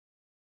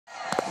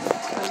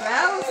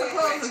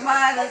supposed to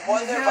buy the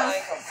Won their dress.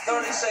 bank of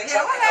 $3,600.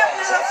 Yeah, what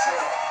happened to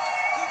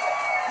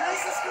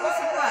That's the school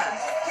supply.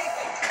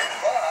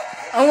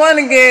 I want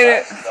to get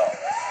it.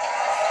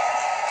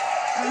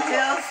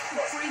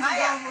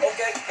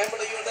 Okay,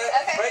 Kimberly, you there?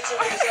 Okay. Rachel,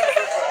 you yourself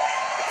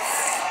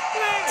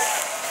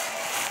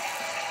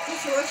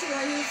for What you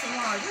gonna use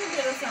tomorrow? You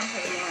get us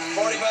something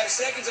tomorrow. 45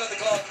 seconds on the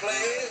clock,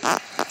 please.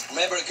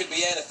 Remember, it could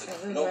be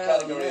anything. No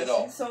category at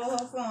all. So her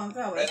phone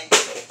covered. Ready?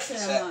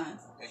 Set.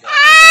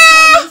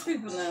 Ah!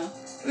 People now.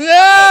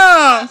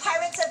 Yeah.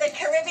 Pirates of the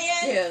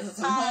Caribbean. Yeah,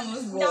 some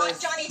homeless boys. Not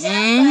Johnny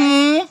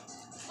Depp.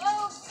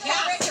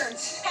 Cat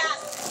Richards. Pat.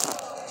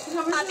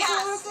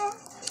 Pass.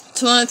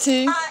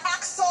 20.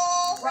 Axel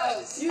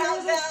Rose. You Of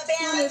the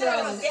band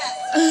Rose. Yes.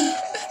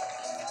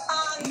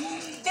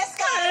 This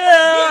guy.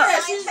 Yeah.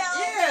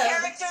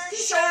 Character. She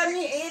charged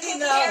me $80.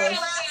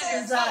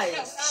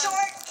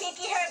 Short,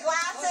 kinky-haired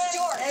glasses.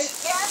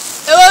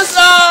 Yes. It was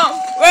not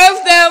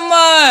worth that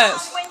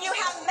much. When you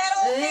have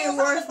metal. It ain't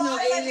worth no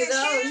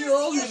 $80. You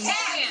owe me.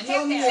 You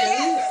owe me at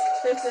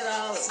least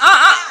 $50.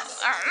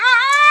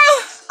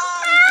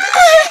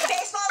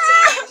 Baseball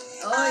team.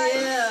 Oh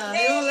yeah,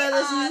 they don't let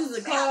us use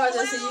the card.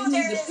 They say you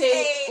need to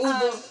pay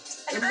Uber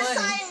the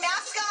money.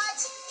 Mascot.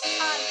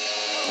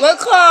 What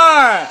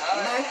car? My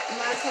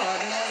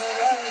card. They don't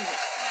let us use it.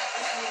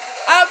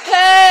 I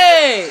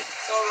paid.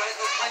 All right,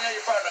 let's bring out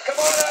your partner. Come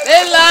on out.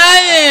 They're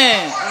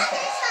lying.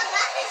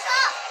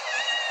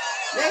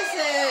 They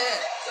said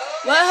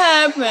What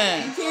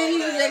happened? you can't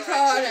use that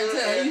card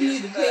until you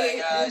need to pay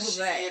Uber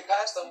back. You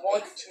passed them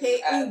 1, 2,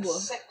 Pay and Uber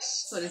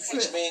 6. for the Which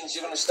trip. means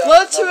you're going to start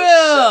What with number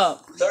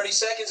trip? 7. 30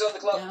 seconds on the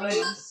clock,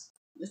 please.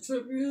 The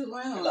trip you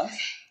went on.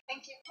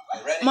 Thank you.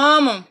 Ready?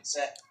 Mama.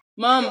 Set.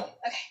 Mama.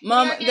 Okay.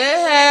 Mama. They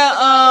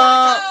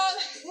had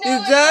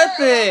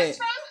exactly. It's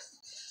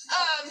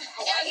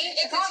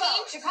a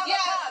team.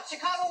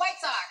 Chicago White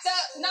Sox.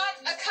 Not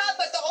a Cub,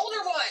 but the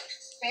older one.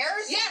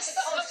 Bears? Yes.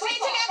 Play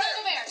together.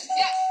 The Bears.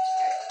 Yes.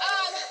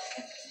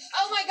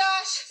 Oh my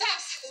gosh.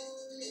 Pass.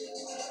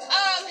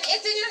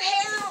 It's in your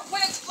hair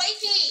when it's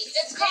flaky.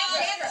 It's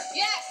called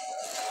Yes.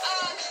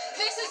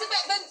 This is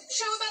about the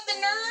show about the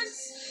nerds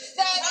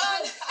that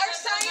are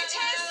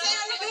scientists and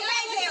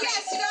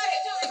yes, you got it.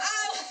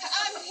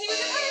 He was a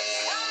nerd.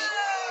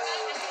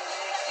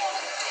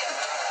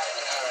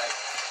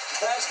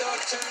 Passed on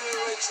 2,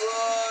 which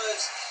was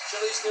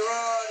Charlize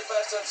Theron. You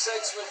passed on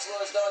 6, which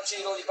was Don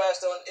Cheadle. You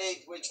passed on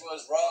 8, which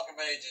was Rock of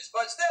Ages.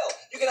 But still,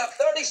 you can have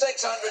 $3,600. $3,600.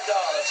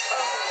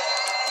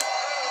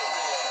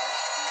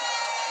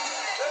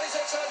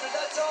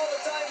 That's all the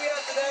time we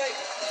have today.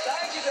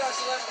 Thank you to our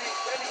celebrity,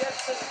 Jenny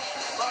Gibson,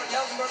 Mark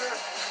Heldenberger.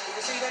 We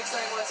can see you next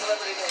time on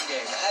Celebrity Name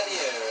Game.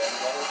 Adieu,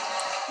 everybody.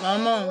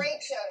 Mama.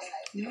 Great show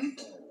tonight.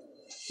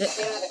 We don't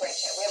have a great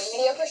show. We have a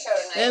mediocre show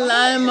tonight. They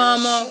lying,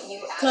 Mama.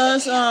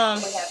 Cause We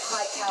have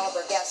high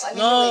caliber guests. I mean,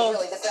 no,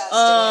 really the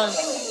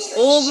best.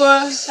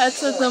 Uber had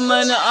took the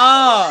money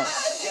off.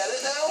 Get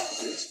it now?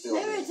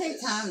 They may take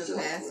time to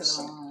pass it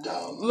on.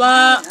 Well,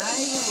 I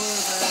ain't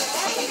worried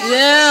about it.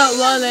 yeah,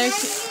 well they.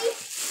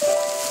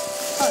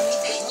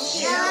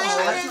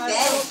 Out of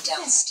bed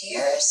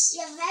downstairs.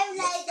 You're very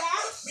like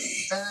that.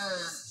 There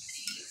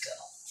you go.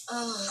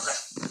 Oh,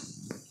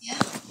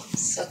 yeah.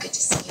 So good to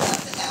see you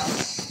out and about.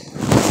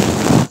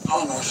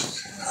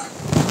 Almost.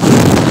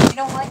 You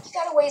know what? You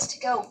got a ways to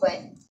go, but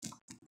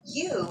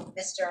you,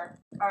 mister,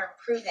 are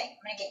improving. I'm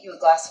going to get you a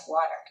glass of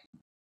water.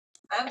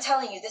 I'm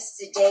telling you, this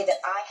is a day that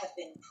I have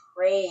been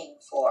praying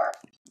for.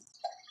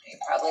 You're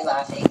probably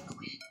laughing,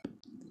 Quinn,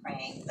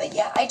 praying. But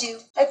yeah, I do.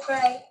 I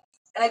pray.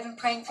 And I've been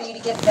praying for you to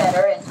get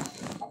better and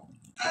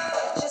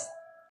just...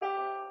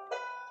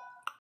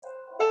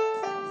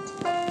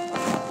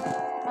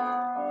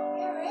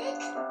 Eric?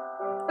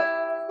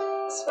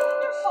 It's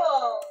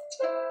wonderful.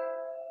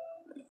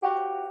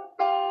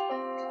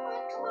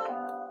 Come on.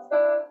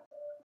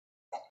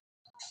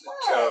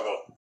 Terrible.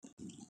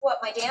 What,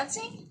 my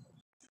dancing?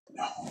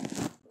 No.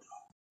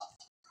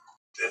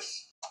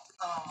 This.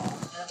 Oh,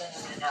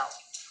 no.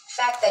 The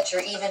fact that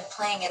you're even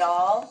playing at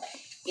all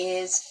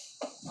is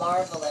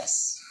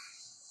marvelous.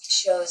 It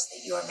shows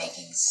that you're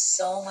making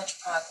so much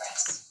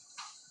progress.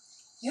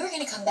 You're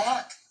going to come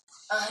back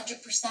 100%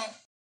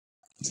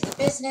 to the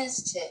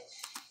business,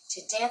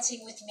 to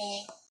dancing with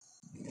me.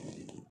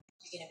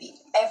 You're going to be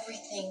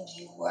everything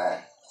you were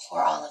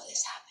before all of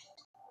this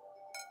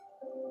happened.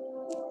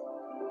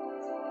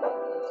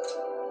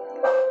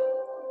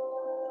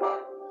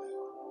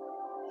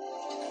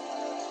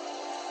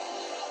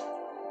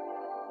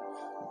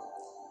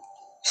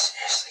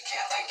 Seriously,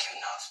 can't thank you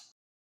enough.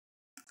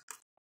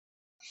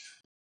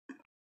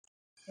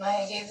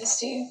 Maya gave this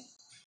to you?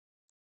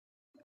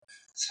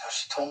 That's how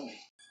she told me.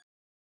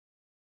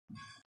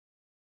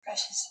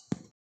 Precious.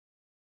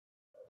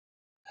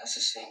 That's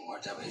the same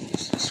word that we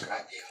used to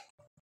describe you.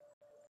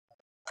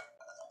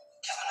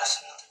 Giving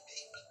us another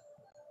baby.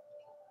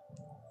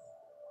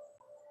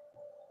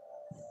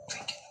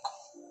 Thank you,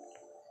 Nicole.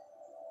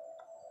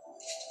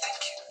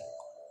 Thank you.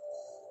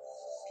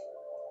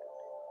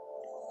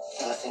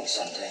 Another thing,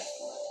 Sunday.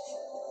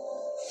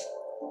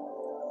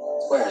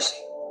 Where is he?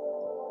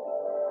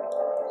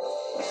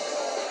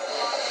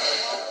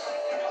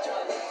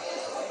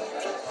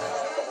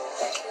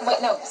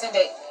 Wait, no,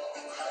 Sunday.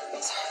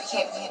 Sorry, we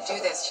can't do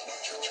this.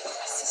 You're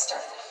my sister.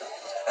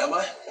 Am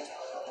I?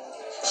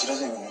 She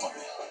doesn't even want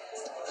me.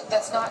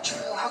 That's not true.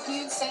 How can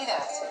you say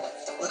that?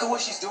 Look at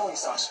what she's doing,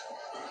 Sasha.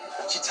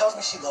 She tells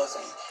me she loves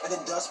me and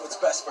then does what's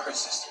best for her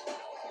sister.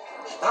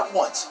 Not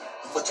once,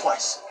 but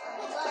twice.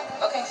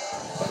 Okay.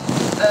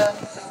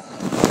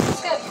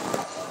 Let's get out of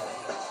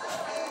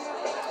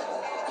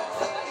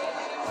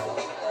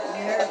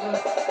here.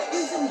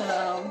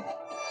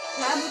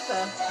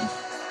 Tabitha,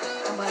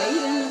 by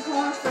eating the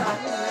cornstarch,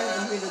 that's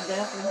gonna be the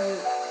death of you.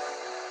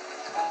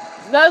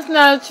 That's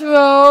not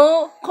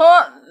true.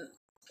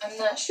 I'm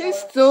not sure She's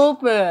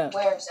stupid.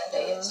 where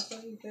Sunday is.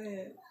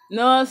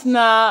 No, it's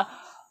not.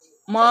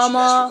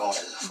 Mama,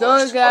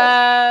 those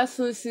guys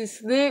who she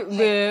sleep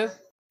with,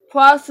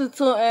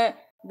 prostituting,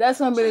 that's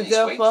gonna be the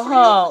death for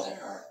her.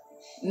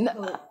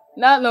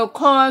 Not no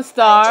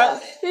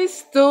cornstarch. He's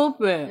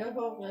stupid.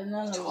 Told him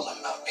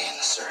about being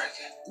the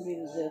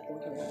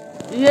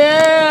surrogate.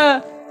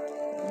 Yeah.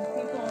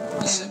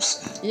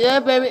 Simpson. Yeah,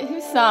 baby,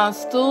 he sounds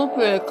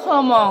stupid.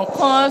 Come on,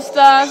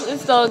 cornstarch,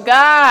 it's the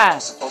guy. I'm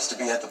supposed to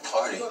be at the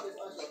party.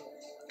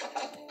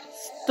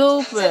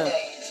 Stupid.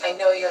 Sunday, I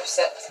know you're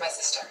upset with my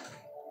sister.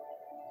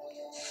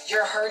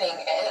 You're hurting,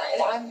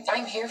 and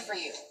I'm here for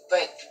you.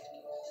 But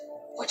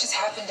what just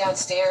happened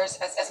downstairs,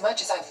 as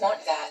much as I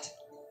want that,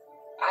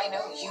 I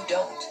know you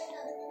don't.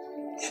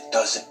 It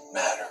doesn't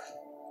matter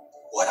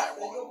what I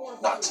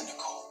want, not to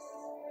Nicole.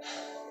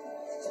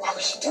 Why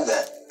would she do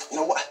that? You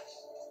know what?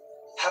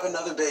 Have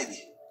another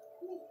baby.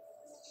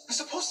 We're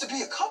supposed to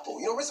be a couple.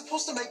 You know, we're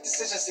supposed to make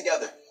decisions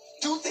together,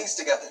 do things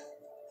together.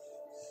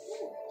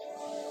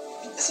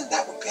 Isn't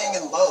that what being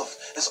in love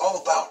is all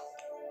about?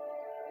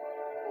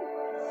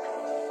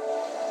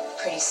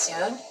 Pretty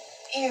soon,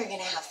 you're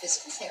gonna have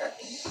physical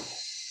therapy,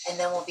 and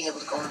then we'll be able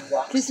to go on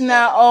walks. He's together,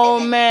 not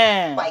old and then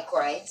man. Bike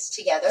rides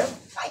together.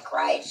 Bike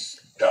rides.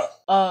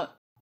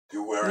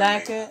 You wearing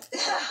Like me? it? You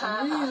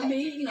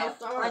have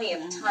plenty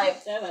of time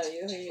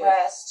to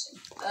rest.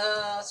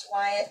 Oh, it's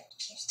Wyatt.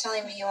 Keeps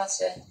telling me he wants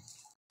to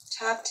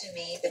talk to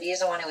me, but he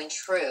doesn't want to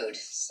intrude.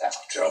 So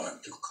Tell him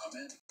to come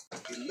in.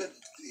 He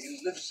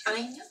lives here. I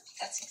know.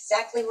 That's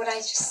exactly what I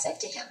just said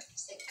to him. I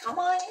said, "Come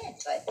on in,"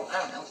 but I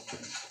don't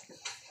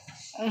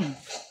know.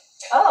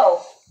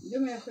 Oh, Do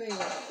me a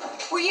favor.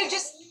 were you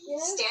just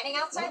standing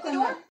outside the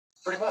door?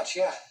 Pretty much,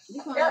 yeah.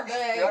 You put Eric, that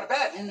bag you out of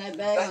bed? in that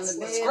bag on the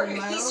That's bed. great. in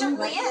my He room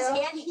certainly back is,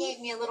 there. and he gave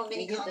me a little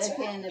mini Get that concert.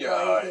 candy Yeah,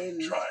 bar you I gave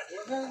me. tried.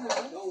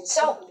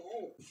 So,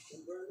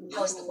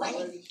 how was the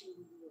wedding?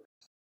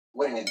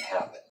 Wedding didn't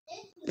happen.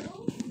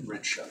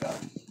 Rich showed up.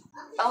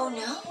 Oh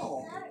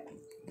no.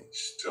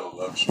 Still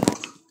loves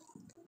Brooke.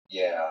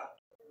 Yeah,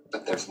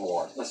 but there's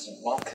more. Listen, Mom